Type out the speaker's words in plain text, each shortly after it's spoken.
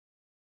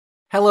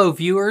Hello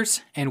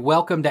viewers, and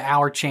welcome to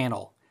our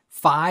channel,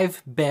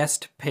 5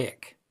 Best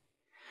Pick.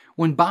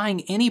 When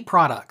buying any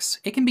products,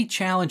 it can be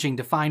challenging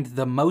to find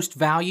the most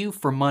value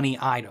for money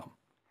item.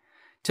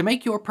 To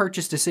make your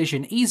purchase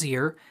decision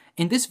easier,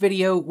 in this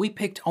video we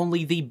picked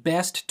only the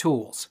best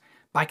tools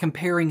by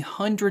comparing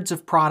hundreds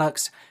of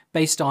products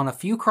based on a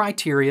few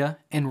criteria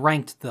and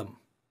ranked them.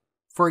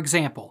 For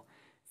example,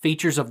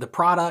 features of the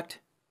product,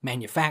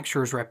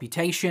 manufacturer's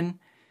reputation,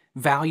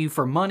 value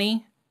for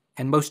money,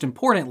 and most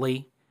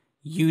importantly,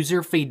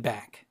 user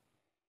feedback.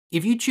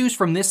 If you choose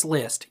from this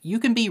list, you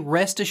can be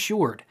rest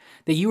assured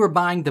that you are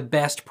buying the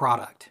best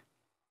product.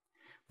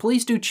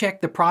 Please do check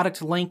the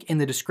product link in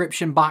the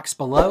description box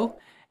below,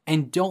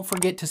 and don't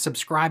forget to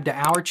subscribe to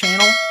our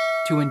channel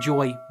to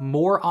enjoy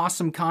more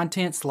awesome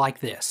contents like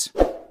this.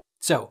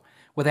 So,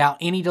 without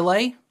any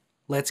delay,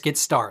 let's get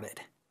started.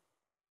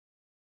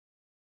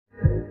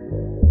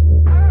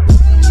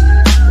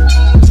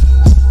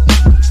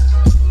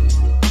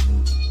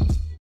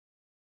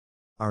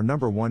 Our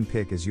number one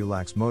pick is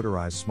Yoolax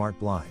Motorized Smart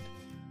Blind.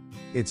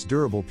 Its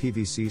durable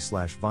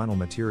PVC/vinyl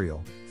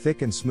material,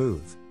 thick and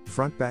smooth,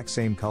 front-back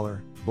same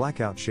color,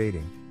 blackout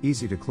shading,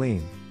 easy to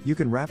clean. You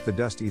can wrap the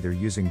dust either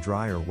using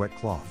dry or wet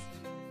cloth.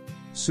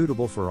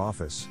 Suitable for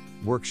office,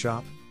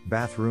 workshop,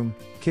 bathroom,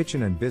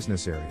 kitchen and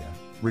business area,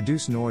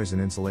 reduce noise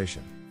and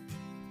insulation.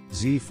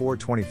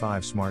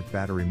 Z425 smart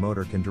battery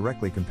motor can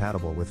directly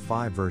compatible with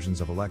 5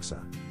 versions of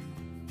Alexa.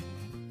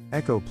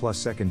 Echo Plus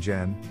 2nd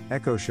Gen,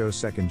 Echo Show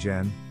 2nd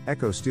Gen,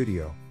 Echo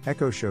Studio,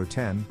 Echo Show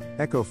 10,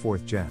 Echo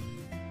 4th Gen.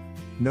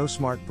 No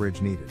smart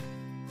bridge needed.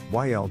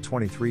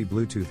 YL23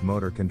 Bluetooth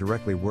motor can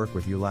directly work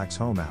with Yoolax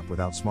Home app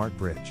without smart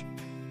bridge.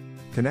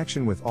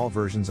 Connection with all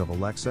versions of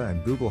Alexa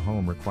and Google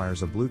Home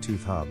requires a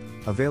Bluetooth hub,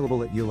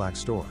 available at Yoolax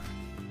store.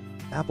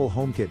 Apple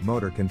HomeKit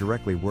motor can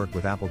directly work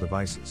with Apple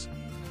devices.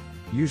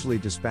 Usually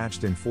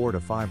dispatched in 4 to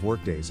 5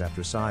 workdays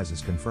after size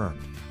is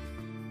confirmed.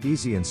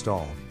 Easy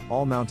install,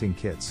 all mounting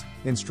kits,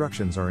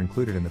 instructions are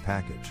included in the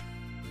package.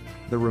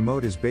 The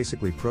remote is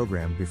basically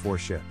programmed before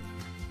ship.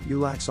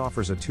 Yoolax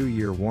offers a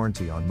 2-year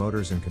warranty on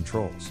motors and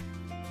controls.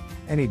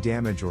 Any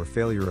damage or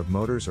failure of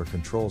motors or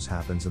controls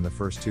happens in the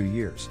first 2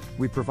 years,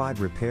 we provide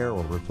repair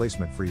or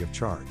replacement free of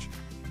charge.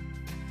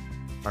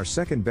 Our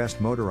second best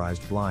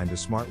motorized blind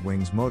is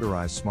SmartWings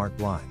Motorized Smart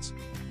Blinds.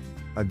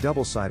 A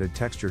double-sided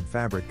textured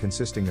fabric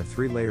consisting of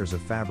 3 layers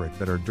of fabric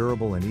that are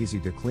durable and easy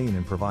to clean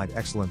and provide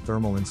excellent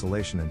thermal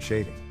insulation and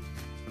shading.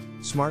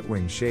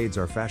 SmartWings shades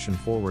are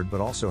fashion-forward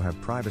but also have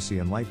privacy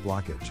and light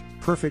blockage,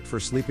 perfect for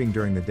sleeping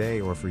during the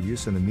day or for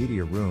use in the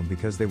media room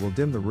because they will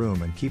dim the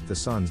room and keep the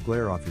sun's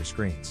glare off your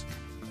screens.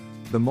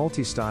 The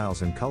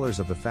multi-styles and colors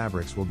of the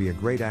fabrics will be a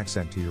great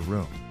accent to your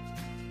room.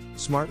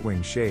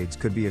 SmartWings shades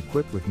could be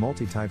equipped with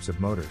multi-types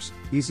of motors,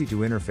 easy to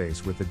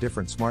interface with the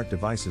different smart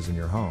devices in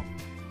your home.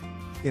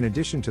 In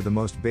addition to the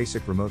most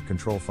basic remote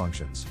control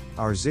functions,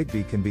 our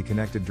Zigbee can be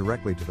connected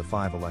directly to the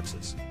 5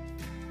 Alexas.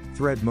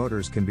 Thread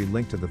motors can be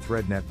linked to the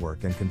Thread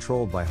network and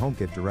controlled by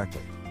HomeKit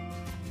directly.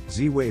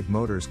 Z-Wave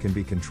motors can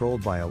be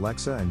controlled by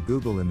Alexa and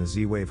Google in the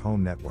Z-Wave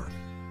home network.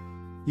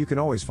 You can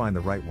always find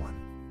the right one.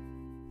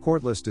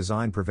 Cordless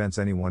design prevents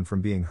anyone from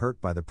being hurt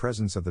by the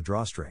presence of the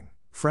drawstring,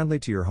 friendly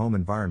to your home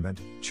environment,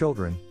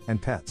 children,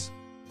 and pets.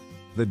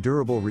 The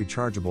durable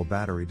rechargeable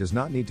battery does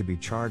not need to be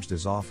charged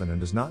as often and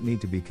does not need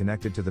to be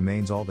connected to the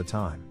mains all the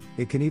time.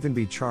 It can even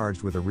be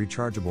charged with a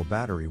rechargeable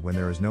battery when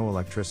there is no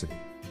electricity.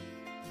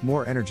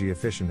 More energy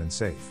efficient and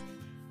safe.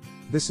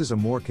 This is a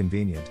more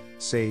convenient,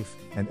 safe,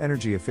 and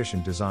energy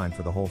efficient design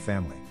for the whole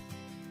family.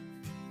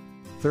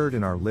 Third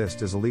in our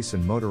list is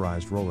Allesin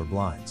Motorized Roller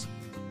Blinds.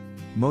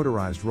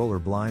 Motorized roller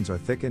blinds are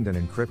thickened and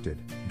encrypted,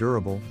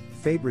 durable,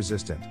 fade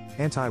resistant,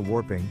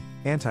 anti-warping,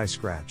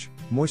 anti-scratch,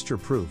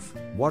 moisture-proof,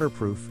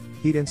 waterproof,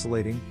 heat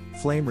insulating,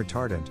 flame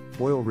retardant,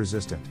 oil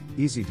resistant,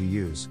 easy to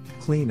use,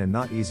 clean and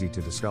not easy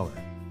to discolor.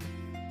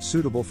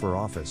 Suitable for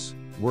office,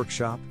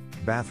 workshop,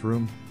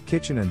 bathroom,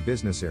 kitchen and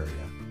business area,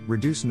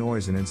 reduce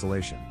noise and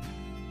insulation.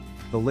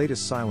 The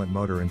latest silent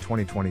motor in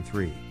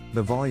 2023,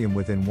 the volume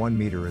within 1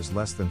 meter is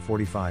less than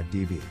 45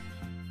 dB.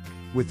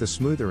 With the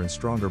smoother and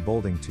stronger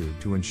bolting tube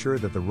to ensure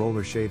that the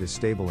roller shade is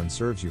stable and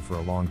serves you for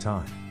a long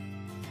time.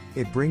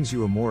 It brings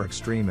you a more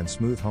extreme and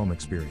smooth home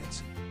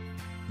experience.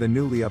 The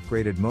newly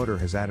upgraded motor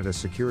has added a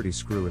security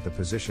screw at the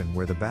position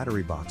where the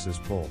battery box is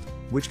pulled,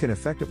 which can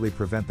effectively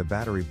prevent the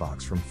battery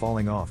box from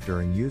falling off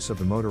during use of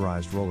the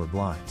motorized roller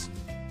blinds.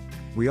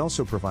 We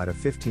also provide a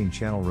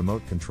 15-channel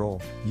remote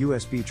control,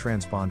 USB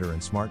transponder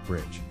and smart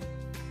bridge.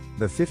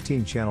 The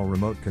 15-channel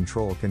remote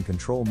control can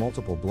control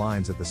multiple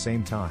blinds at the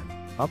same time,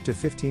 up to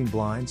 15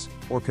 blinds,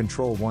 or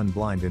control 1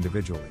 blind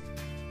individually.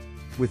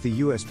 With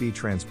the USB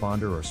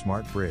transponder or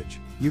smart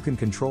bridge, you can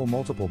control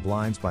multiple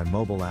blinds by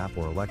mobile app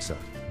or Alexa,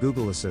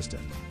 Google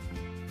Assistant.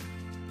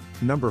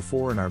 Number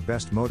 4 in our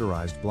best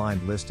motorized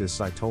blind list is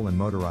CITOLEN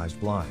Motorized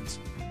Blinds.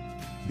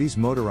 These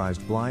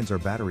motorized blinds are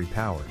battery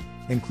powered,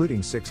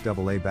 including 6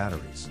 AA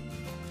batteries.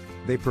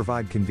 They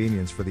provide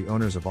convenience for the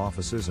owners of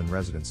offices and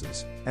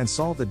residences, and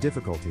solve the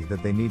difficulty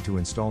that they need to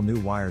install new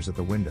wires at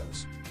the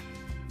windows.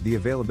 the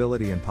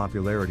availability and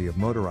popularity of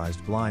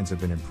motorized blinds have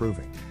been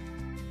improving.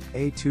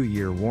 A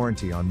 2-year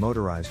warranty on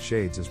motorized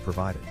shades is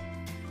provided.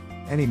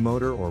 Any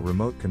motor or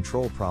remote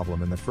control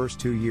problem in the first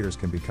 2 years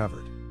can be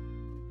covered.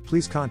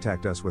 Please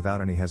contact us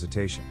without any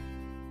hesitation.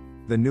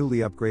 The newly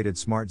upgraded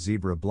Smart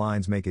Zebra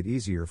blinds make it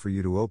easier for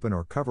you to open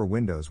or cover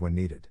windows when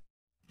needed.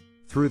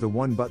 Through the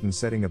one-button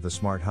setting of the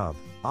Smart Hub,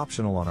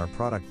 optional on our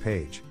product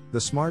page,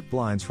 the Smart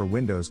Blinds for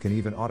Windows can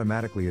even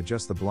automatically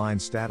adjust the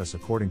blind status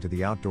according to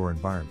the outdoor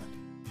environment.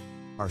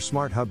 Our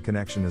Smart Hub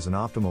connection is an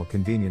optimal,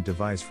 convenient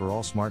device for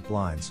all smart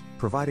blinds,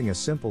 providing a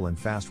simple and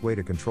fast way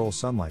to control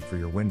sunlight for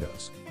your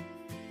windows.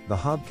 The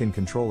hub can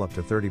control up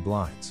to 30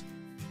 blinds.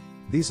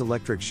 These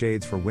electric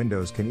shades for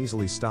windows can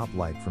easily stop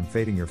light from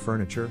fading your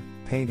furniture,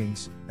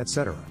 paintings,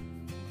 etc.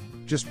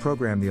 Just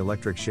program the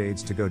electric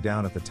shades to go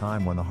down at the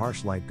time when the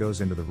harsh light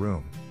goes into the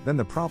room, then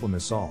the problem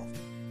is solved.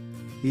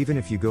 Even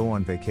if you go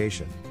on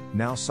vacation,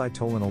 now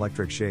CITOLEN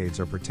electric shades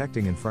are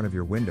protecting in front of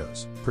your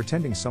windows,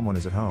 pretending someone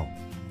is at home.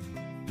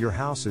 Your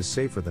house is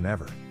safer than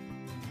ever.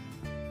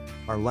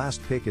 Our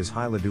last pick is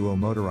HILADUO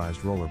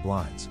motorized roller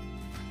blinds.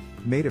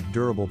 Made of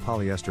durable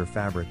polyester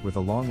fabric with a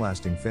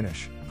long-lasting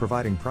finish,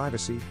 providing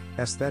privacy,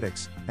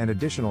 aesthetics, and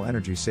additional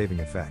energy-saving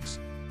effects.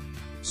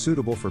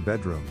 Suitable for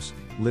bedrooms,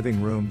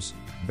 living rooms,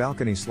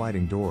 balcony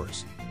sliding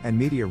doors, and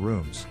media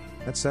rooms,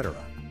 etc.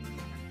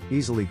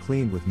 Easily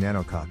cleaned with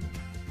nanocotton.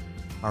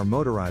 Our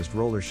motorized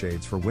roller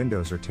shades for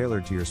windows are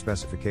tailored to your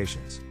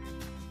specifications.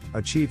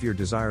 Achieve your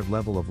desired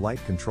level of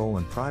light control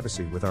and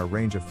privacy with our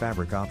range of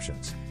fabric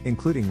options,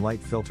 including light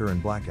filter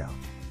and blackout.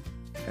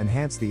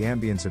 Enhance the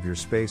ambience of your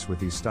space with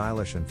these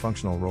stylish and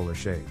functional roller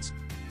shades.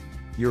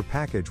 Your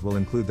package will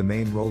include the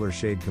main roller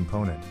shade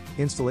component,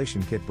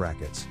 installation kit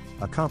brackets,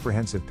 a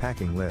comprehensive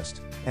packing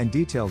list, and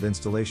detailed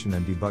installation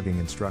and debugging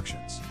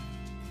instructions.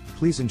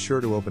 Please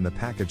ensure to open the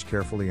package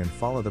carefully and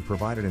follow the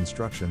provided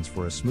instructions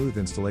for a smooth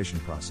installation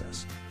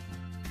process.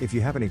 If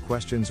you have any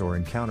questions or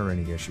encounter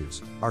any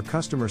issues, our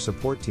customer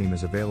support team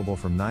is available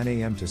from 9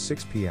 a.m. to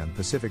 6 p.m.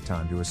 Pacific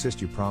Time to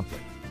assist you promptly.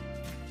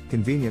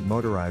 Convenient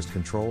motorized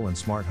control and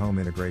smart home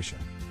integration.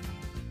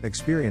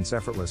 Experience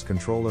effortless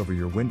control over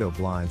your window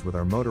blinds with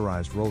our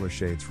motorized roller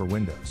shades for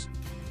windows.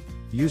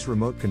 Use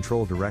remote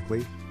control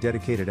directly,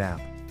 dedicated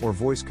app, or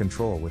voice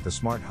control with the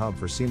Smart Hub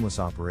for seamless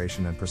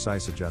operation and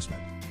precise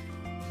adjustment.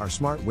 Our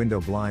smart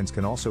window blinds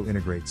can also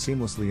integrate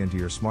seamlessly into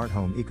your smart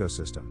home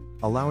ecosystem,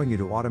 allowing you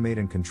to automate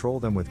and control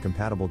them with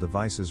compatible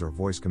devices or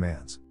voice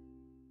commands.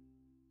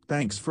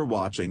 Thanks for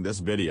watching this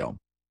video.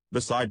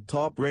 Beside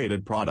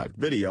top-rated product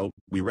video,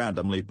 we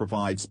randomly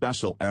provide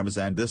special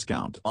Amazon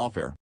discount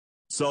offer.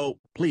 So,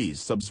 please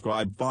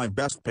subscribe 5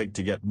 Best Pick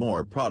to get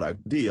more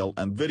product deal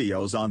and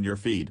videos on your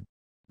feed.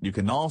 You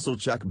can also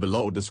check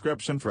below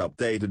description for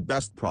updated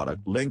best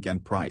product link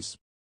and price.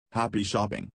 Happy shopping!